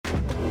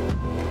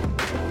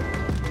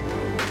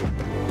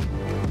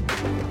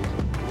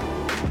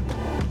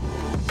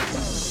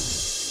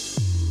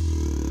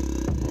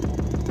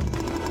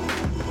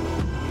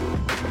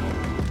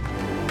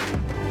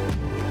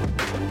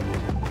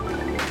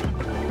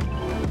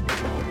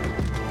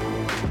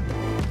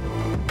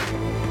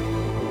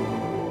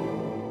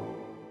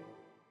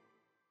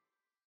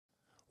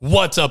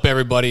What's up,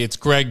 everybody? It's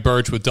Greg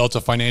Birch with Delta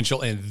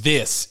Financial, and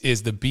this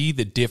is the Be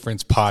the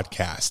Difference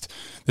podcast.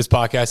 This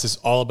podcast is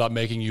all about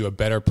making you a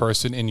better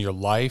person in your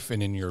life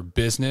and in your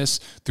business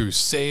through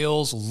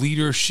sales,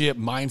 leadership,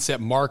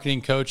 mindset,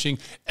 marketing, coaching,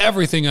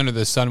 everything under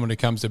the sun when it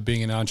comes to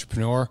being an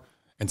entrepreneur.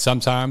 And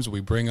sometimes we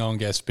bring on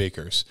guest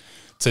speakers.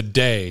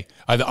 Today,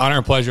 I have the honor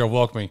and pleasure of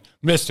welcoming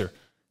Mr.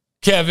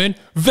 Kevin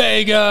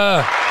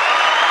Vega.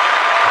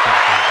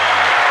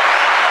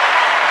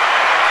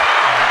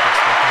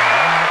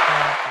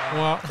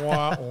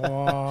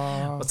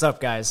 What's up,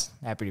 guys?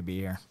 Happy to be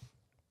here.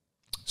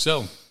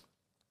 So,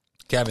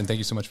 Kevin, thank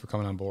you so much for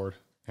coming on board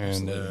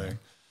and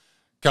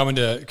coming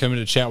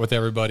to chat with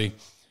everybody.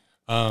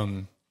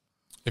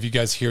 If you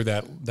guys hear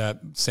that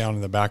sound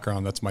in the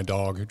background, that's my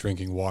dog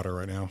drinking water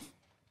right now.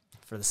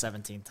 For the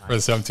 17th time. For the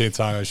 17th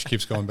time, she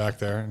keeps going back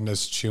there and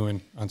just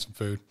chewing on some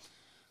food.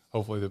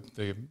 Hopefully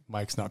the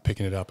mic's not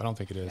picking it up. I don't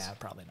think it is. Yeah,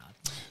 probably not.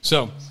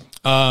 So,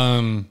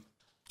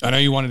 I know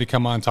you wanted to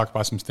come on and talk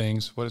about some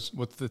things. What's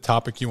the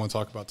topic you want to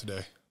talk about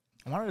today?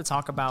 I wanted to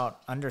talk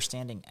about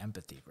understanding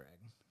empathy, Greg.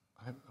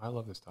 I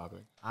love this topic.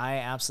 I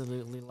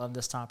absolutely love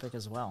this topic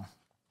as well,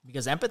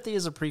 because empathy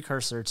is a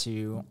precursor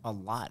to a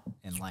lot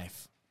in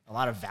life, a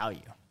lot of value,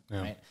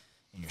 right?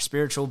 In your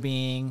spiritual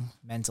being,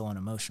 mental and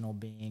emotional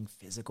being,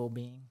 physical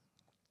being.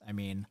 I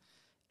mean,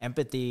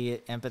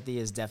 empathy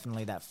is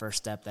definitely that first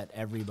step that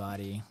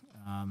everybody,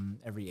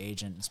 every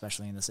agent,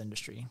 especially in this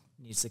industry,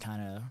 needs to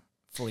kind of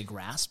fully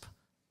grasp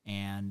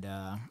and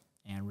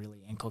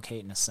really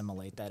inculcate and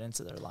assimilate that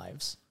into their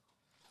lives.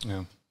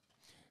 Yeah.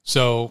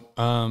 So,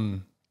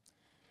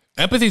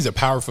 empathy is a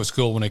powerful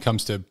skill when it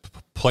comes to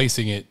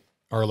placing it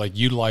or like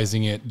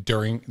utilizing it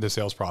during the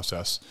sales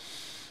process.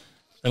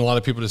 And a lot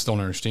of people just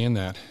don't understand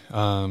that.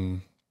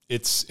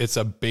 It's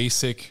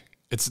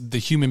the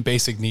human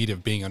basic need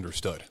of being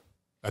understood.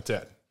 That's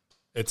it.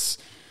 It's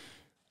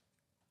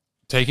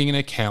taking an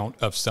account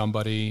of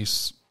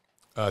somebody's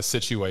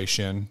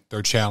situation,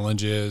 their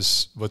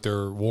challenges, what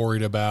they're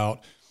worried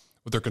about,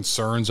 what their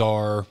concerns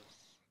are,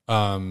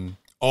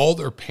 all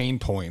their pain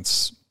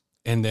points,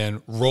 and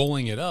then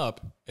rolling it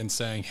up and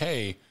saying,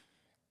 hey,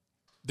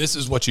 this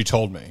is what you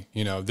told me.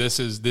 You know, this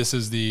is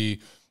the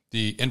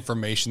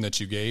information that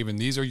you gave, and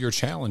these are your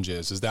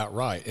challenges. Is that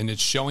right? And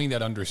it's showing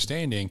that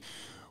understanding,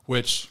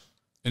 which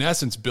in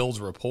essence builds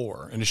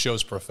rapport and it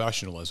shows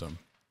professionalism.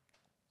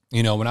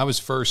 You know, when I was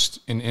first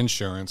in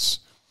insurance,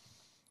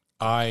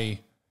 I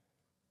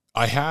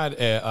had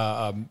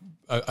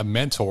a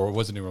mentor. It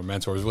wasn't even a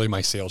mentor. It was really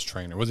my sales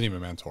trainer. It wasn't even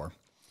a mentor.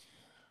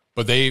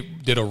 But they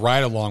did a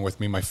ride along with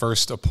me, my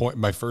first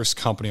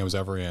company I was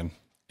ever in.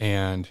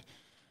 And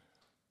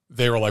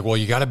they were like, well,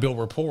 you got to build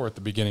rapport at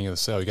the beginning of the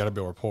sale. You got to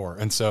build rapport.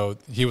 And so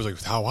he was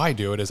like, how I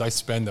do it is I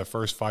spend the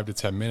first 5 to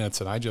 10 minutes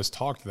and I just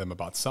talk to them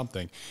about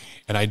something.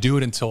 And I do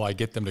it until I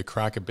get them to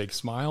crack a big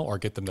smile or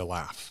get them to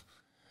laugh.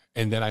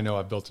 And then I know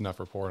I've built enough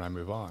rapport and I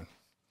move on.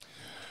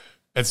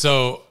 And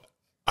so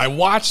I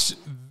watched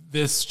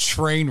this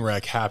train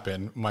wreck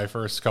happen my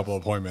first couple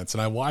of appointments,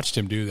 and I watched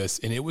him do this,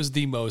 and it was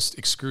the most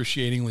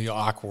excruciatingly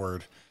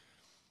awkward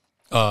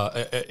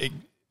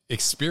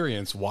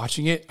experience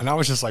watching it. And I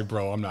was just like,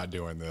 bro, I'm not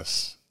doing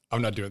this.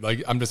 I'm not doing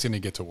I'm just going to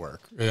get to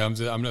work. I'm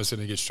just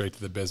going to get straight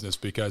to the business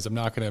because I'm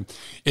not going to.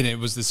 And it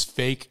was this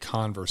fake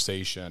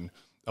conversation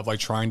of like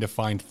trying to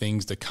find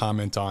things to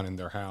comment on in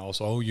their house.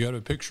 Oh, you had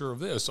a picture of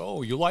this.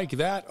 Oh, you like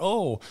that?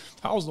 Oh,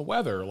 how's the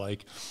weather?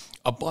 Like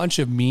a bunch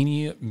of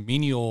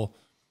menial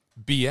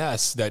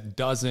BS that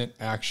doesn't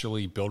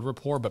actually build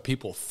rapport, but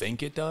people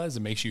think it does. It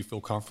makes you feel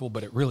comfortable,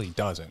 but it really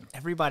doesn't.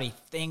 Everybody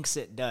thinks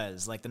it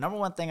does. Like the number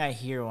one thing I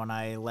hear when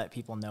I let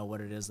people know what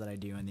it is that I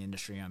do in the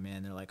industry I'm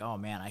in, they're like, oh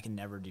man, I can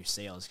never do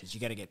sales because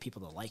you got to get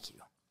people to like you.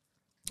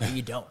 No,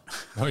 you don't.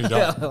 No, you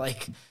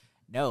don't.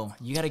 No,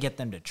 you got to get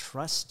them to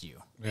trust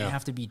you. Yeah. You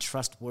have to be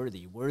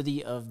trustworthy,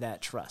 worthy of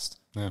that trust.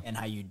 Yeah. And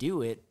how you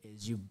do it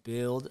is you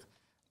build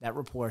that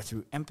rapport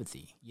through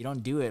empathy. You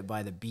don't do it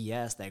by the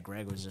BS that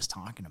Greg was just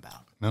talking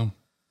about. No,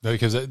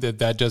 because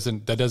that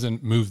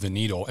doesn't move the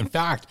needle. In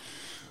fact,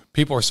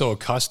 people are so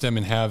accustomed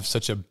and have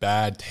such a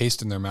bad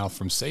taste in their mouth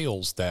from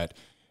sales that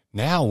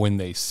now when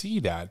they see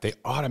that, they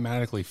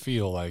automatically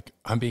feel like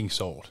I'm being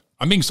sold.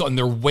 And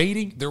they're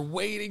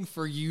waiting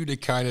for you to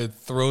kind of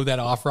throw that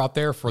offer out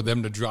there for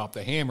them to drop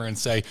the hammer and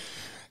say,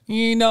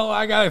 you know,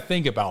 I got to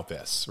think about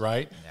this,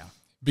 right? Yeah.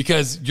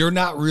 Because you're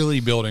not really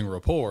building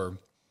rapport.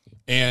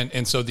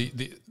 And so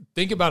the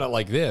think about it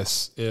like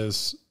this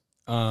is,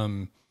 you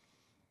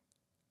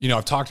know,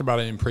 I've talked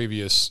about it in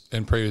previous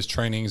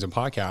trainings and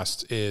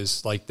podcasts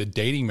is like the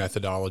dating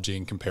methodology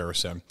in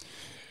comparison.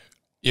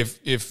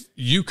 If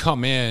you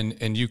come in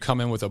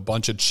with a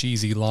bunch of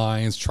cheesy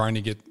lines trying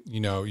to get, you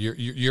know,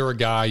 you're a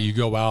guy, you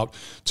go out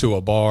to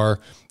a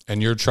bar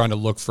and you're trying to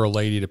look for a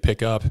lady to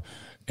pick up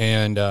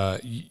and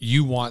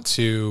you want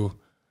to,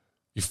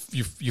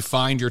 you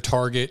find your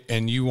target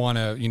and you want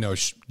to, you know,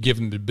 give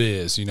them the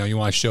biz, you know, you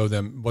want to show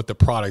them what the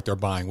product they're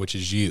buying, which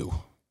is you.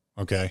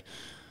 Okay.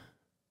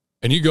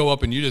 And you go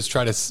up and you just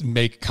try to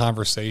make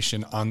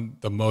conversation on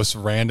the most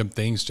random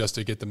things just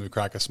to get them to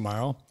crack a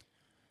smile.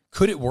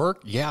 Could it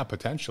work? Yeah,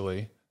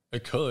 potentially.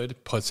 It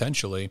could,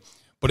 potentially.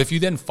 But if you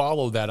then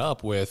follow that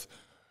up with,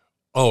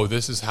 oh,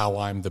 this is how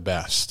I'm the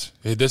best.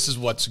 This is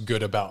what's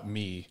good about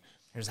me.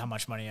 Here's how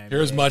much money I make.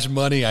 Here's much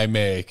money I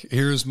make.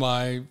 Here's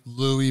my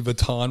Louis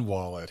Vuitton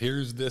wallet.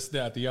 Here's this,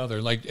 that, the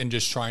other. Like, and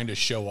just trying to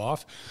show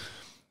off.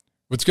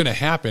 What's going to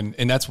happen,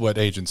 and that's what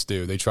agents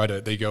do.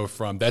 They go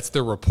from, that's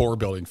their rapport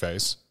building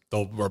phase.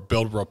 They'll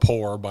build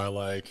rapport by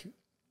like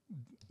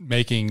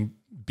making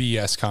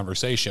BS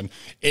conversation.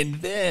 And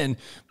then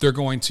they're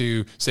going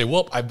to say,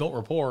 well, I built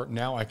rapport.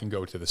 Now I can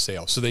go to the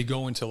sale. So they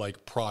go into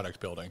like product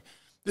building.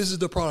 This is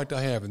the product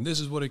I have, and this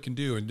is what it can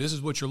do, and this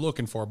is what you're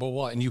looking for, blah,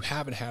 blah, and you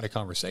haven't had a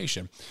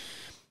conversation.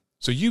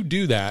 So you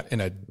do that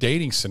in a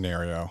dating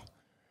scenario,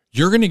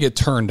 you're going to get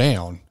turned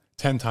down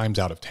 10 times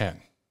out of 10.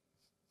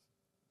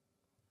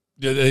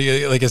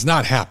 Like, it's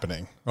not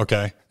happening,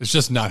 okay? It's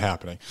just not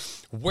happening.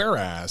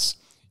 Whereas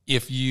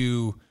if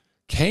you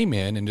came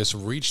in and just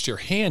reached your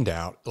hand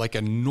out like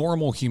a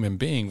normal human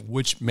being,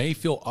 which may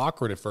feel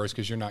awkward at first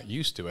because you're not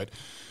used to it,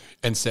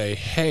 and say,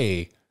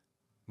 hey,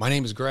 my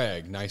name is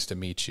Greg. Nice to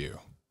meet you.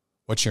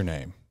 What's your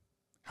name?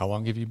 How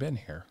long have you been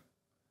here?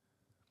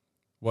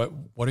 What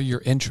are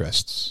your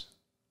interests?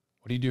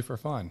 What do you do for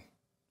fun?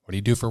 What do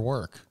you do for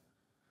work?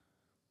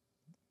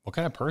 What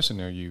kind of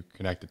person are you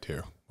connected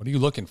to? What are you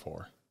looking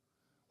for?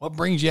 What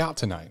brings you out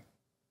tonight?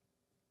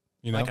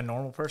 You know? Like a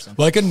normal person.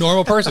 Like a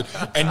normal person.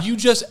 And you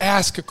just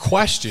ask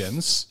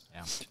questions,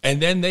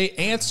 and then they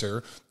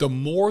answer. The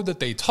more that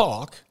they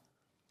talk,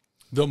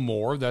 the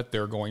more that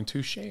they're going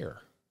to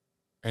share.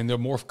 And the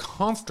more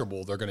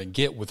comfortable they're going to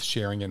get with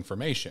sharing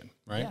information,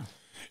 right? Yeah.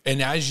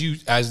 And as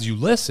you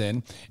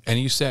listen and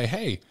you say,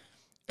 hey,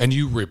 and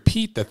you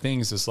repeat the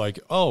things, it's like,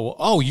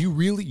 oh,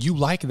 you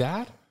like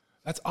that?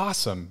 That's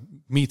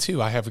awesome. Me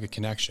too. I have a good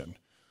connection.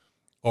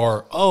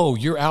 Or, oh,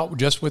 you're out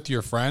just with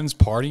your friends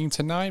partying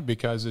tonight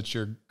because it's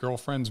your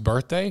girlfriend's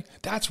birthday?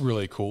 That's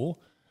really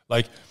cool.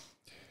 Like,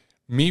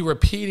 me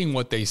repeating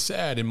what they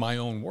said in my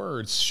own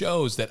words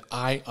shows that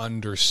I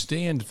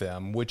understand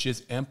them, which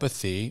is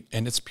empathy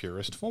in its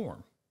purest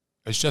form.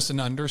 It's just an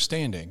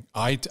understanding.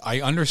 I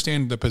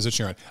understand the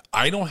position you're in.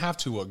 I don't have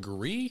to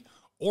agree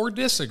or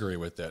disagree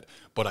with it,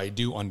 but I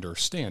do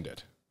understand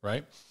it,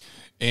 right?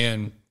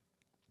 And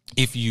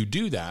if you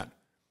do that,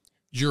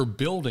 you're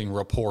building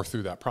rapport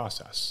through that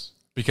process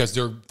because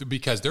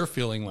they're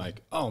feeling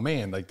like, oh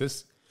man, like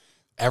this.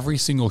 Every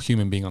single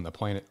human being on the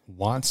planet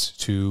wants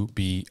to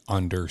be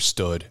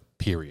understood,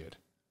 period.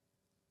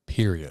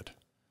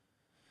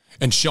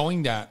 And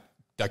showing that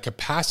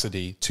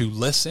capacity to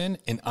listen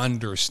and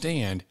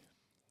understand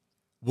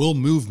will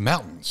move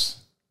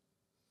mountains.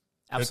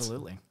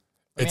 Absolutely.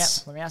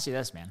 Let me ask you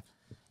this, man.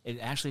 It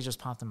actually just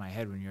popped in my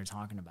head when you were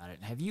talking about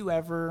it. Have you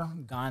ever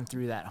gone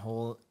through that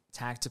whole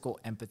tactical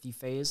empathy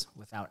phase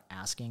without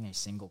asking a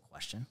single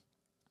question?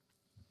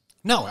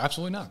 No,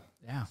 absolutely not.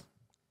 Yeah.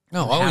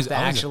 No, you have to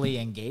actually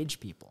engage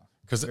people.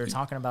 Because we were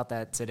talking about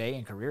that today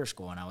in career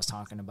school, and I was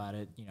talking about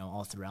it,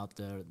 all throughout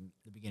the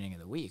beginning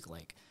of the week.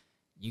 Like,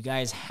 you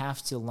guys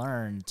have to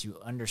learn to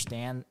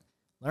understand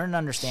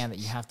that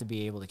you have to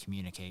be able to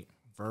communicate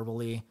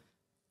verbally,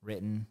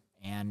 written,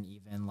 and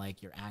even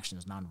like your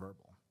actions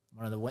nonverbal.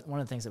 One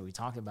of the things that we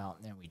talk about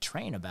and we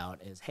train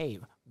about is, hey,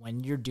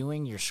 when you're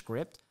doing your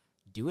script,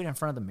 do it in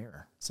front of the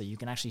mirror so you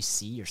can actually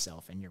see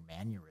yourself and your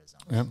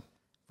mannerisms. Yep.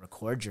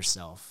 Record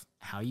yourself,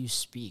 how you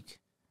speak.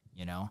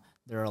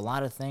 There are a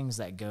lot of things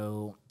that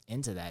go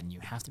into that, and you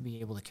have to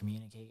be able to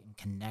communicate and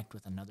connect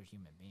with another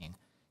human being.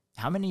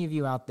 How many of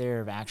you out there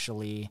have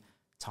actually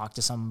talked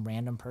to some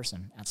random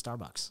person at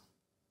Starbucks?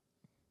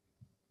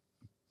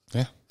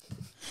 Yeah.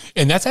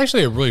 And that's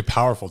actually a really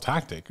powerful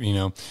tactic,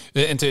 and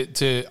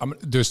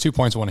there's 2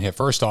 points I want to hit.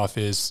 First off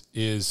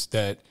is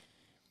that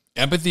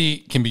empathy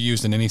can be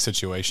used in any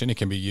situation. It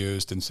can be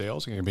used in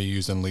sales. It can be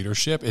used in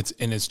leadership.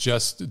 It's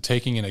just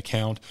taking into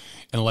account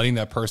and letting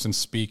that person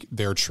speak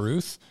their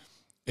truth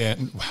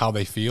and how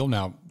they feel.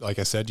 Now, like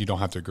I said, you don't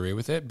have to agree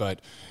with it, but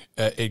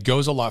it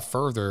goes a lot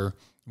further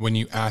when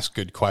you ask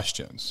good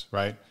questions,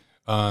 right?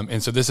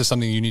 And so this is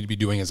something you need to be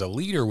doing as a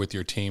leader with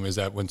your team, is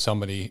that when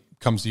somebody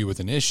comes to you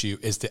with an issue,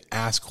 is to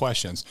ask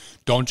questions.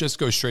 Don't just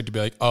go straight to be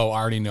like, oh, I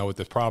already know what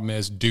the problem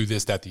is. Do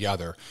this, that, the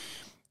other.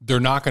 They're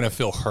not going to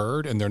feel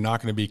heard, and they're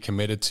not going to be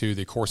committed to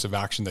the course of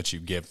action that you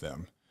give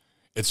them.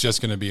 It's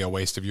just going to be a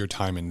waste of your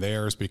time and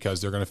theirs,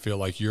 because they're going to feel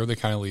like you're the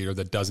kind of leader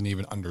that doesn't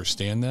even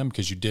understand them,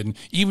 because you didn't,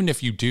 even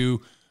if you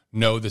do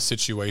know the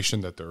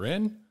situation that they're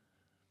in,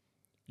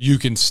 you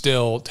can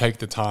still take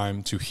the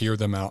time to hear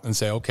them out and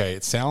say, okay,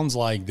 it sounds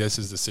like this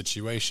is the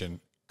situation,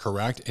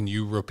 correct? And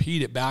you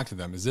repeat it back to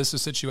them. Is this a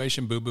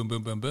situation? Boom, boom,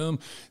 boom, boom, boom.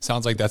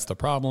 Sounds like that's the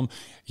problem.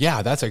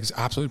 Yeah, that's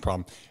absolutely the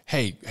problem.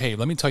 Hey,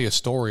 let me tell you a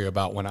story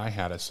about when I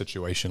had a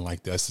situation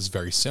like this. It's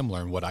very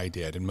similar in what I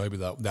did. And maybe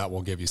that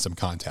will give you some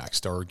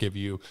context or give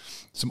you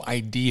some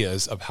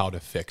ideas of how to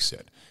fix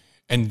it.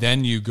 And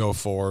then you go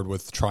forward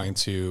with trying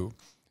to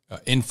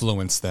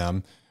influence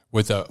them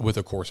with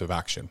a course of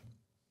action.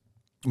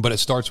 But it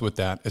starts with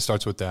that. It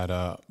starts with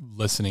that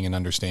listening and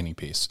understanding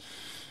piece.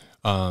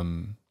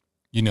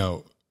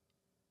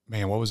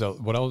 man, what was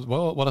that? What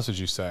else did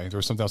you say? There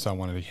was something else I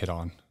wanted to hit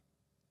on.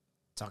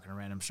 Talking to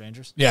random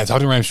strangers? Yeah,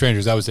 talking to random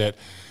strangers. That was it.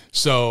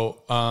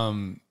 So,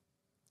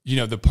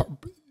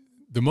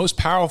 the most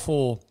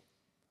powerful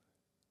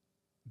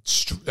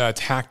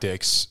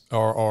tactics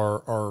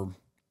or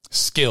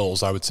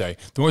skills, I would say,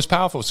 the most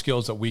powerful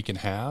skills that we can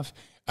have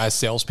as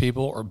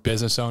salespeople or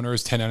business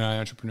owners, 1099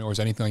 entrepreneurs,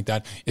 anything like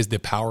that, is the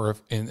power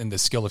of and the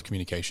skill of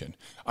communication,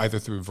 either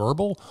through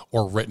verbal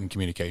or written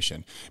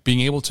communication.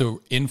 Being able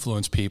to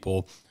influence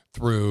people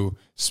through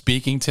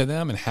speaking to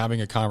them and having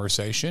a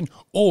conversation,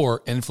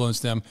 or influence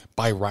them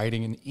by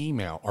writing an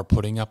email or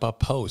putting up a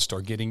post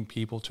or getting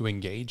people to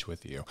engage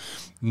with you.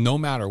 No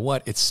matter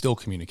what, it's still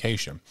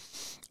communication.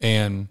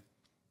 And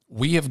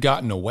we have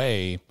gotten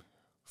away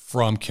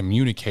from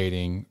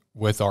communicating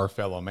with our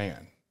fellow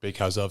man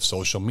because of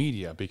social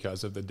media,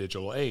 because of the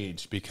digital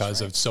age,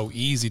 because it's so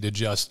easy to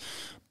just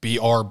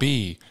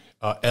BRB,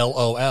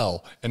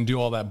 LOL, and do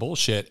all that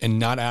bullshit and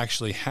not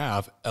actually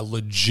have a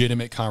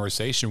legitimate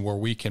conversation where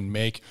we can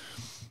make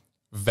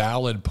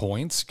valid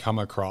points come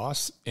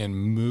across and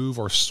move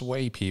or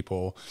sway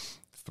people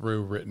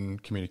through written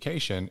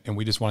communication. And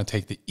we just want to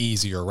take the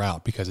easier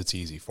route because it's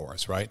easy for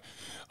us, right?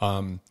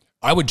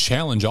 I would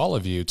challenge all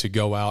of you to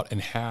go out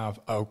and have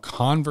a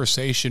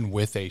conversation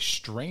with a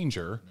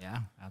stranger. Yeah,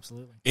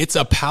 absolutely. It's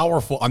a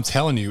powerful, I'm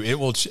telling you, it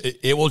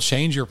will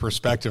change your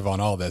perspective on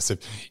all this.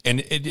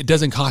 And it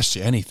doesn't cost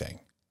you anything.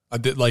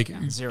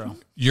 Zero.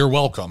 You're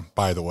welcome,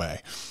 by the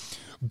way.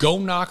 Go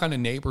knock on a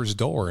neighbor's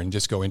door and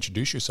just go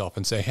introduce yourself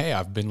and say, hey,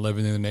 I've been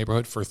living in the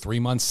neighborhood for 3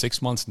 months,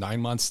 6 months,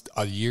 9 months,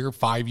 a year,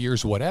 5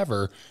 years,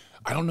 whatever.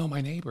 I don't know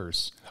my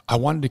neighbors. I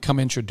wanted to come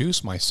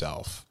introduce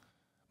myself.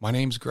 My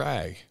name's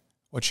Greg.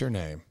 What's your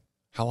name?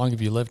 How long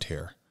have you lived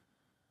here?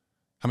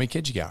 How many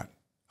kids you got?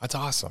 That's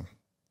awesome.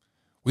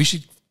 We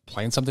should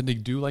plan something to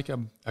do like a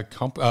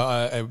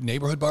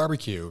neighborhood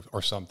barbecue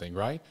or something,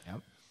 right? Yep.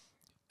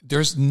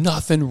 There's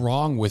nothing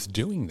wrong with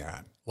doing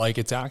that. Like,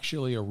 it's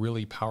actually a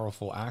really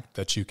powerful act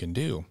that you can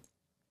do.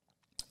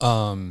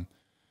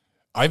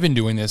 I've been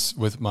doing this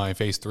with my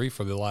phase 3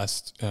 for the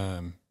last,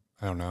 19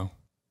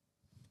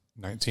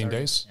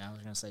 days. Yeah, I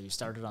was going to say you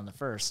started on the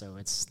 1st, so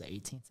it's the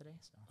 18th today.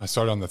 So. I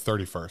started on the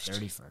 31st.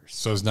 31st.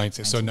 So it's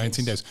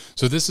 19 days.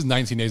 So this is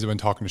 19 days I've been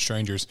talking to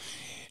strangers.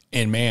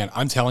 And man,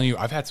 I'm telling you,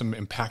 I've had some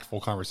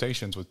impactful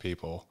conversations with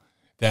people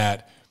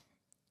that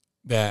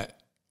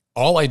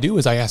all I do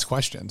is I ask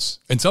questions.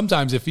 And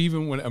sometimes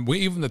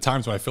even the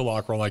times when I feel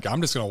awkward, like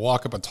I'm just going to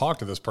walk up and talk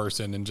to this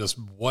person and just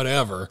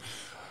whatever.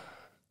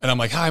 And I'm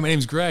like, hi, my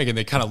name's Greg. And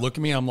they kind of look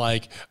at me. I'm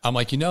like,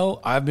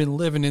 I've been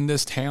living in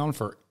this town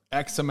for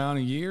X amount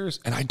of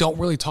years and I don't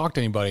really talk to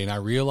anybody. And I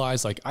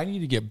realized like I need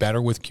to get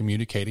better with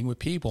communicating with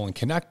people and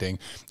connecting.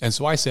 And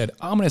so I said,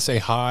 I'm going to say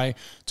hi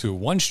to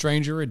one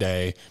stranger a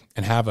day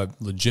and have a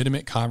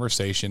legitimate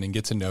conversation and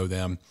get to know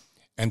them.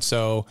 And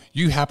so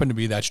you happen to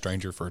be that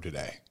stranger for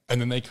today. And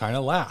then they kind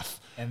of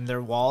laugh. And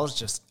their walls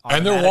just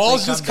come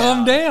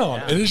down.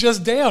 Yeah. And it's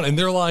just down. And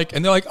they're like,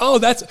 oh,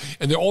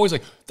 and they're always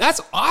like,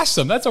 that's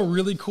awesome. That's a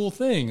really cool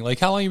thing. Like,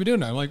 how long have you been doing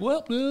that? I'm like,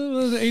 well,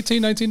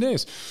 18, 19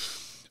 days.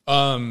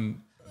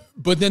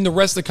 But then the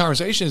rest of the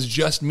conversation is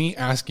just me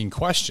asking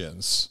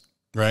questions,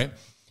 right?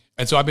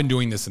 And so I've been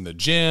doing this in the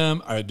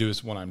gym. I do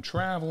this when I'm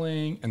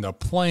traveling, in the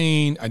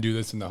plane. I do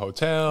this in the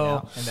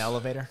hotel. Yeah, in the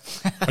elevator.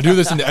 I did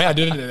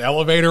it in an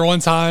elevator one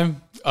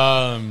time.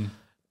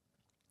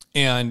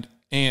 And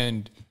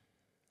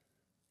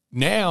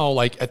now,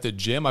 like at the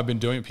gym, I've been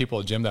doing it with people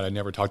at the gym that I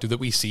never talked to, that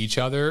we see each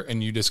other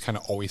and you just kind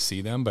of always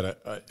see them,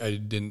 but I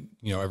didn't,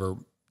 ever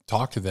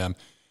talk to them.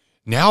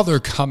 Now they're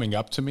coming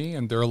up to me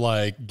and they're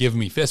like, giving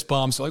me fist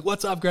bumps. They're like,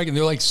 what's up, Greg? And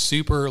they're like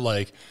super,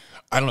 like,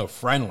 I don't know,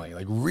 friendly,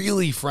 like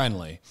really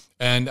friendly.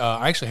 And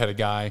I actually had a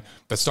guy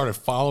that started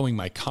following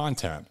my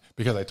content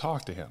because I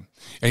talked to him.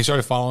 And he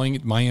started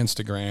following my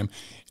Instagram.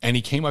 And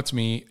he came up to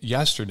me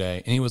yesterday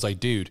and he was like,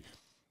 dude,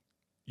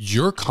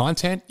 your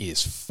content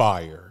is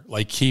fire.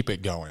 Like, keep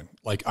it going.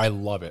 Like, I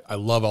love it. I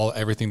love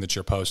everything that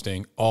you're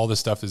posting. All this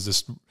stuff is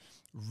just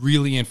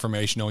really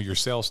informational. Your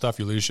sales stuff,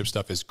 your leadership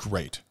stuff is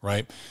great,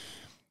 right?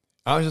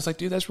 I was just like,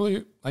 dude, that's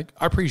really, like,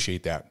 I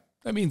appreciate that.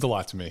 That means a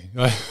lot to me.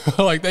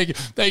 Like,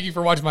 thank you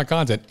for watching my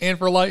content and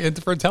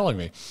for telling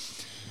me.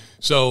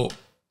 So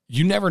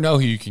you never know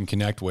who you can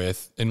connect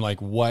with and like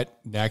what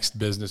next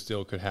business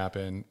deal could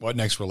happen, what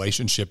next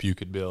relationship you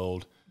could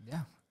build.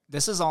 Yeah.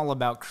 This is all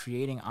about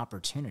creating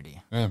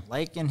opportunity. Yeah.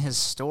 Like in his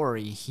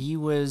story, he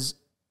was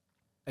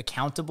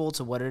accountable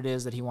to what it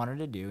is that he wanted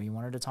to do. He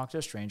wanted to talk to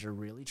a stranger,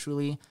 really,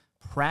 truly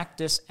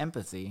practice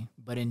empathy.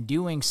 But in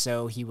doing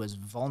so, he was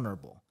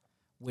vulnerable,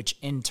 which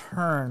in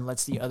turn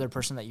lets the other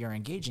person that you're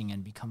engaging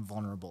in become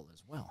vulnerable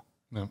as well.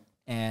 Yeah.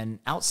 And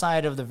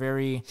outside of the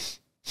very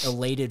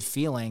elated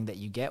feeling that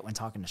you get when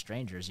talking to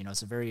strangers,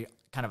 it's a very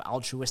kind of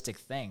altruistic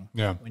thing.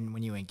 Yeah.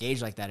 When you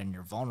engage like that and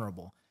you're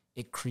vulnerable,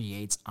 it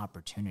creates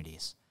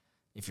opportunities.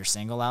 If you're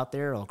single out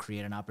there, it'll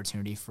create an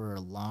opportunity for a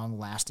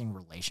long-lasting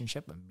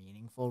relationship, a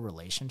meaningful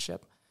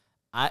relationship.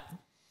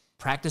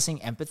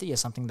 practicing empathy is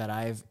something that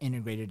I've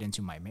integrated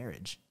into my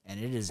marriage, and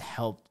it has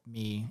helped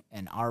me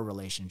and our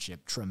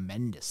relationship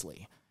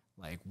tremendously.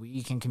 Like,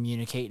 we can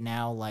communicate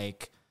now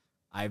like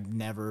I've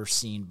never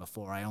seen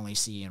before. I only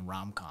see in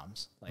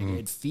rom-coms. Like,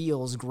 it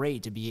feels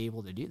great to be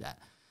able to do that.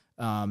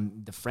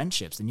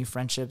 The new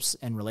friendships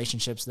and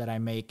relationships that I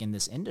make in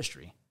this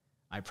industry,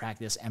 I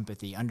practice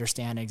empathy,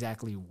 understand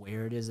exactly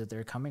where it is that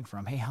they're coming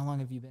from. Hey, how long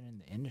have you been in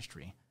the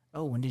industry?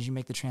 Oh, when did you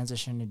make the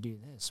transition to do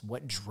this?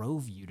 What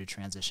drove you to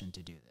transition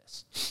to do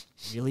this?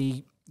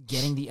 Really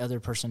getting the other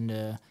person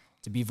to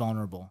be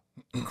vulnerable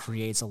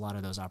creates a lot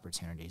of those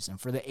opportunities. And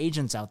for the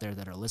agents out there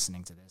that are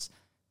listening to this,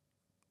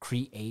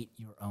 create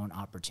your own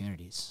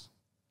opportunities.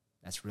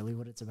 That's really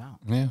what it's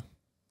about. Yeah.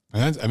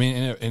 And that's, I mean,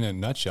 in a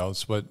nutshell,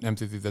 it's what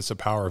empathy, that's the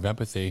power of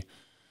empathy.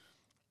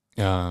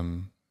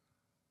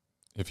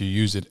 If you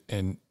use it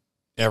in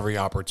every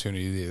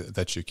opportunity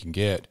that you can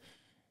get,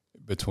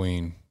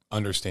 between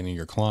understanding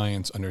your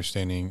clients,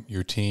 understanding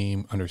your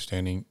team,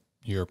 understanding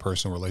your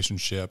personal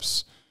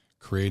relationships,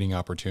 creating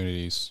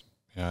opportunities,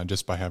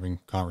 just by having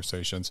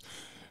conversations.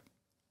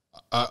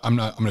 I'm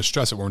going to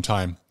stress it one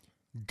time.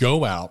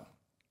 Go out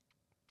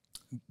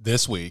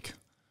this week,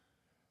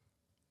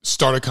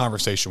 start a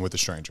conversation with a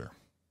stranger.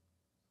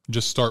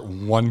 Just start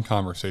one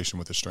conversation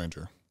with a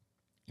stranger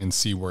and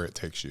see where it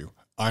takes you.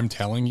 I'm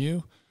telling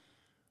you,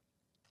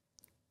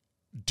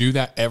 do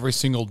that every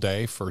single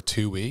day for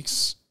 2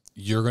 weeks.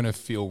 You're going to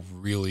feel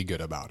really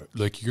good about it.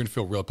 Like, you're going to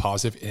feel real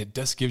positive, and it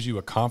just gives you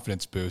a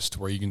confidence boost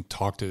where you can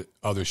talk to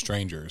other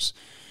strangers.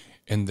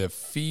 And the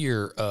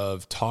fear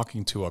of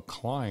talking to a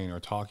client or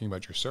talking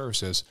about your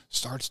services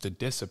starts to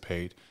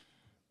dissipate.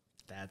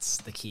 That's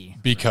the key.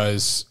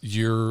 Because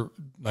you're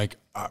like,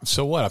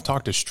 so what? I've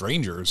talked to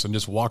strangers and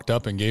just walked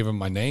up and gave them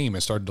my name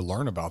and started to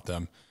learn about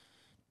them.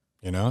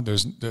 You know,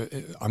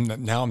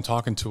 I'm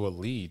talking to a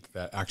lead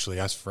that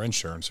actually asks for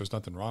insurance. There's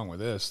nothing wrong with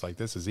this. Like,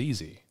 this is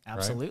easy.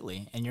 Absolutely.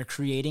 Right? And you're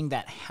creating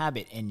that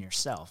habit in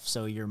yourself.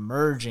 So you're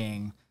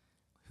merging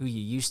who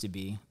you used to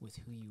be with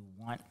who you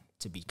want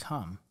to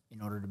become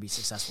in order to be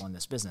successful in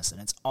this business.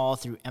 And it's all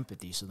through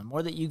empathy. So the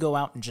more that you go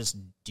out and just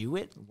do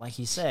it, like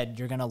he said,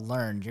 you're going to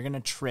learn, you're going to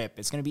trip.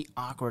 It's going to be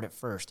awkward at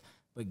first,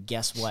 but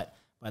guess what?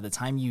 By the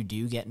time you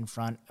do get in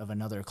front of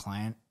another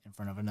client, in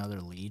front of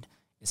another lead,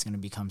 it's going to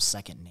become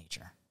second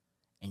nature.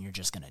 And you're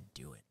just going to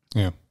do it.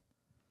 Yeah,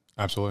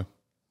 absolutely.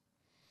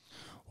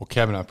 Well,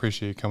 Kevin, I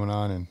appreciate you coming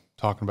on and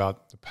talking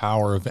about the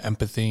power of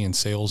empathy in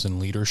sales and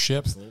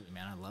leadership. Absolutely,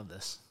 man. I love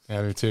this. Yeah,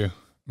 I do too.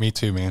 Me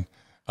too, man.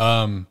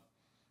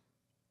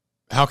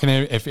 How can,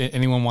 if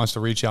anyone wants to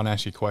reach out and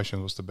ask you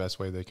questions, what's the best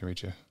way they can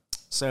reach you?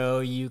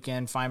 So you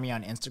can find me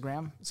on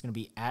Instagram. It's going to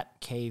be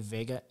at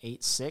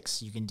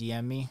kvega86. You can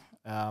DM me.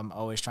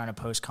 Always trying to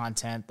post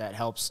content that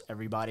helps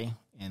everybody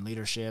in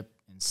leadership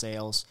and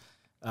sales.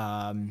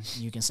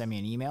 You can send me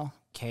an email,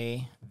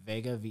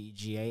 kvega,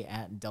 V-E-G-A,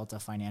 at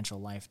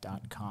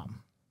deltafinanciallife.com.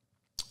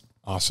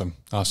 Awesome.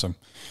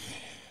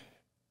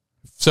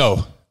 So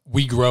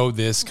we grow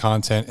this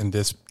content and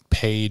this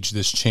page,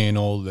 this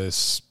channel,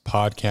 this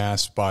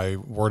podcast by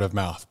word of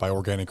mouth, by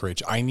organic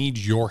reach. I need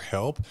your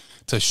help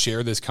to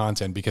share this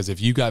content, because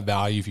if you got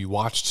value, if you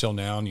watched till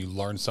now and you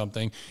learned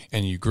something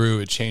and you grew,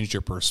 it changed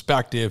your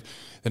perspective,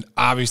 then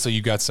obviously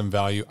you got some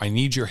value. I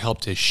need your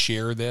help to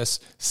share this,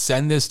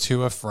 send this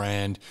to a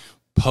friend,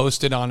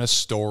 post it on a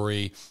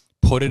story,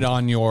 put it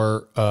on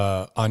your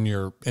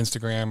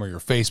Instagram or your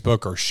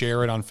Facebook, or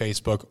share it on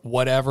Facebook,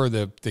 whatever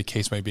the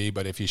case may be.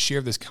 But if you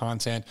share this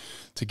content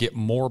to get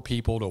more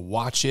people to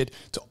watch it,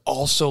 to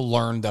also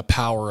learn the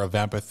power of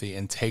empathy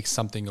and take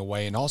something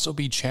away, and also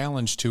be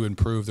challenged to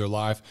improve their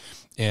life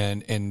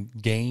and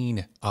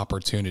gain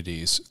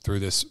opportunities through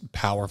this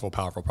powerful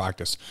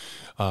practice,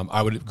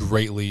 I would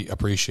greatly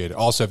appreciate it.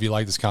 Also, if you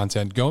like this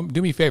content,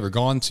 do me a favor,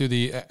 go on to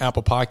the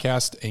Apple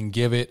Podcast and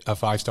give it a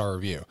 5-star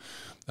review.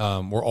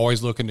 We're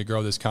always looking to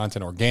grow this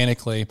content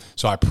organically,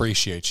 so I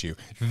appreciate you.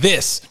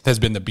 This has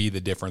been the Be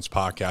the Difference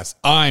podcast.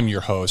 I'm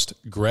your host,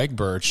 Greg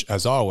Birch.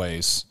 As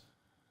always,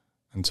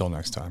 until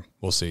next time,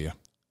 we'll see you.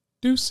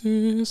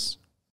 Deuces.